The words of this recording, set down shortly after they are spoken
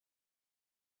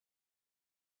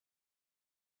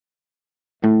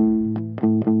Sunray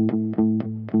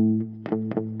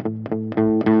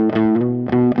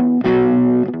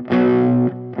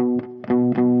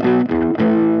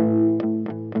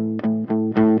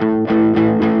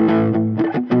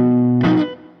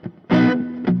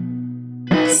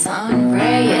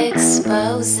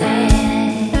exposing,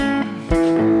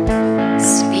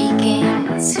 speaking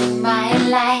to my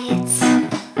light.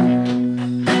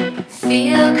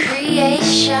 Feel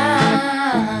creation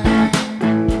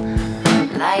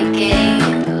like a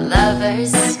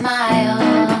lover's smile,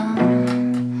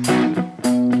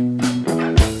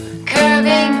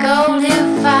 curving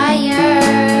golden fire,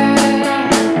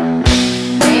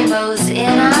 rainbows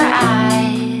in our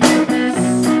eyes,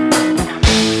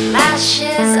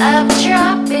 lashes of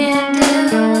dropping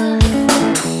dew.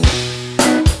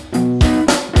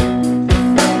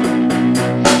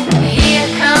 Here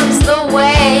comes the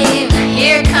wave,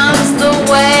 here comes the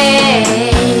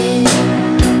wave.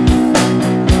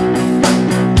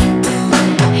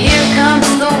 Here comes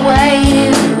the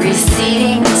wave,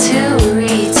 receding to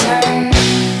return.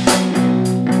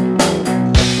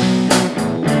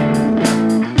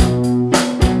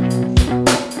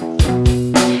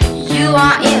 You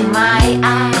are in my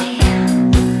eye,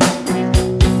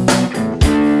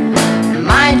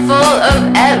 mindful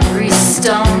of every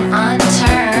stone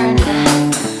unturned,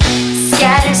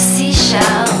 scattered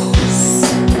seashells,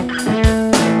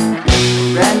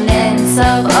 remnants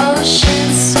of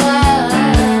ocean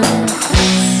swells,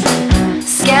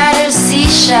 scattered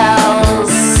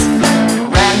seashells,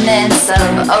 remnants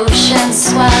of ocean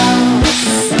swells.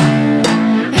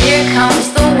 Here comes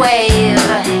the wave,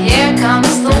 here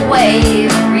comes the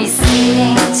wave,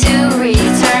 receding to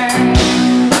return.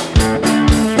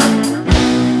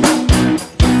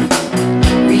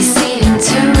 Receding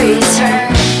to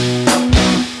return.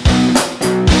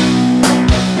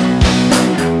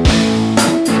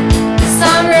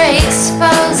 Sunray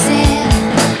exposing,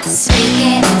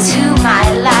 speaking to my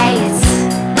light.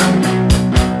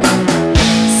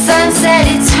 Sunset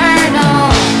eternal,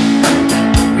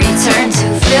 return to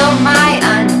fill my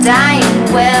undying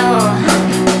will.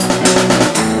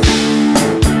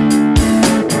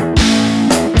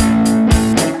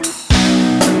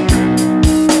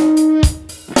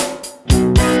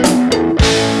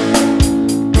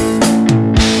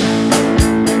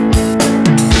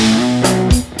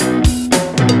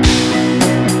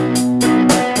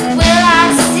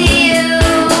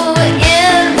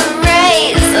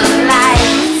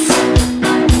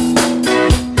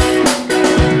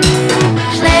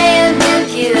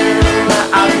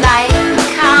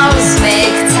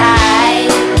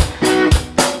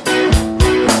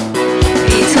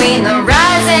 Between the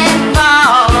rise and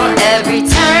fall, every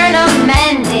turn a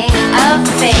mending of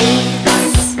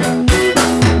fates.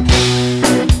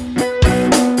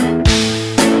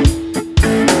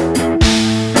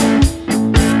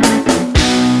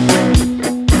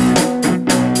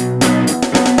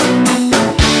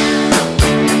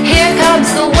 Here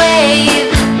comes the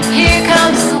wave, here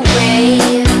comes the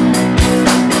wave.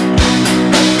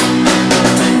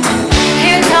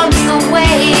 Here comes the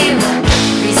wave,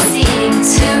 receding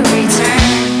to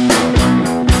return.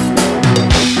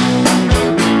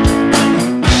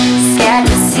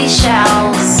 Scattered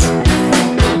seashells,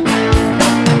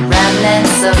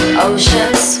 remnants of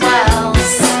ocean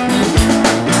swells,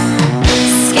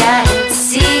 scattered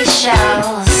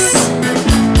seashells,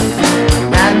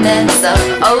 remnants of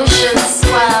ocean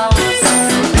swells.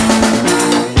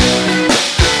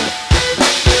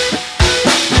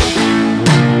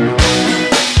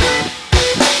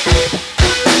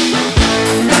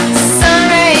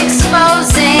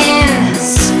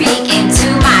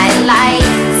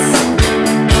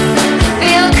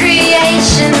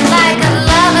 Like a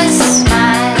lover's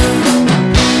smile,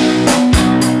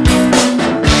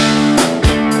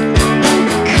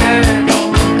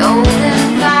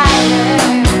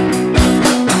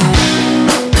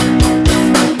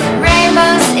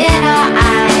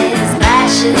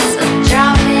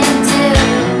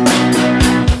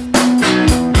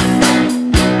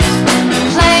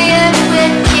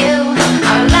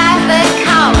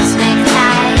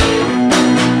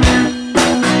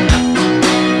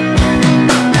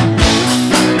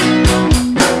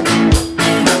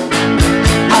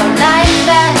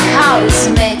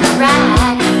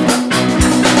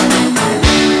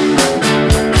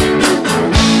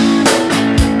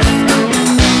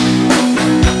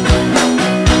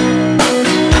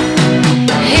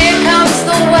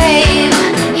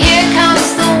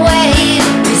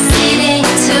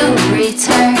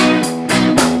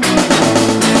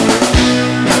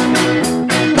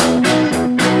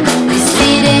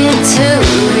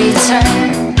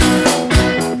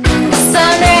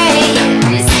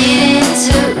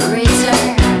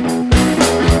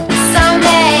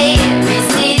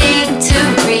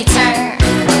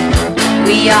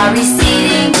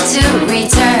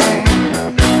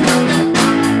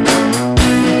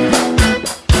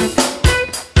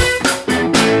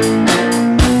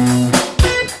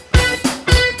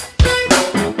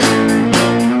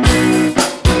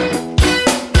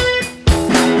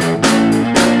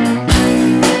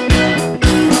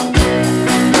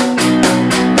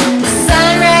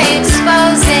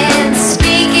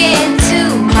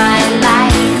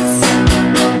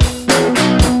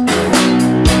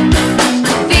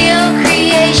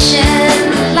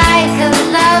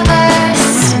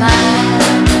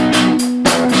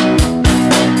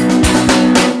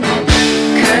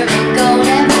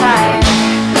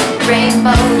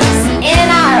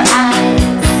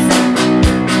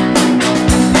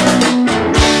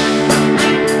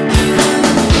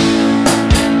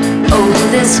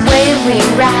 we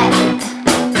ride.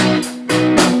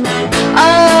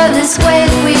 Oh, this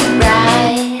wave we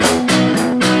ride.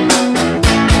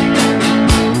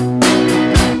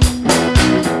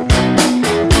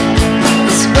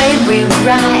 This wave we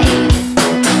ride.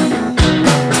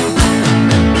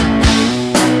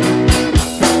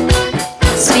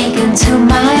 Speaking to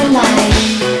my life.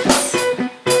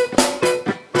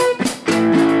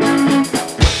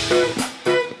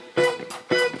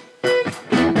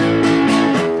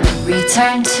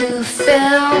 Return to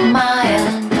fill my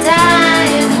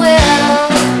undying will.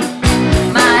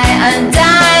 My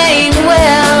undying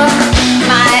will.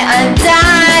 My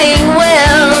undying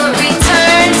will.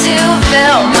 Return to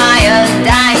fill my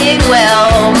undying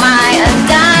will. My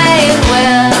undying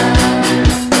will.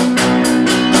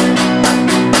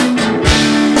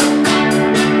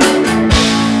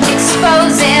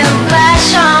 Exposing flesh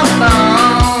on bone.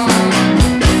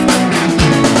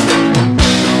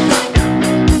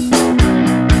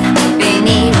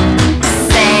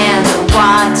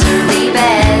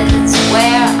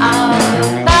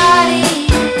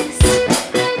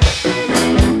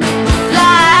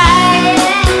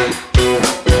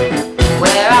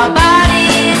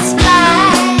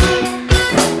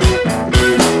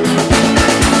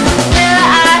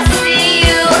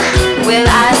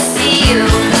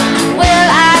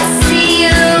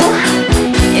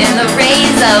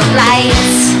 Of light,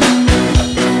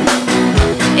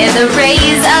 in the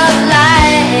rays of light.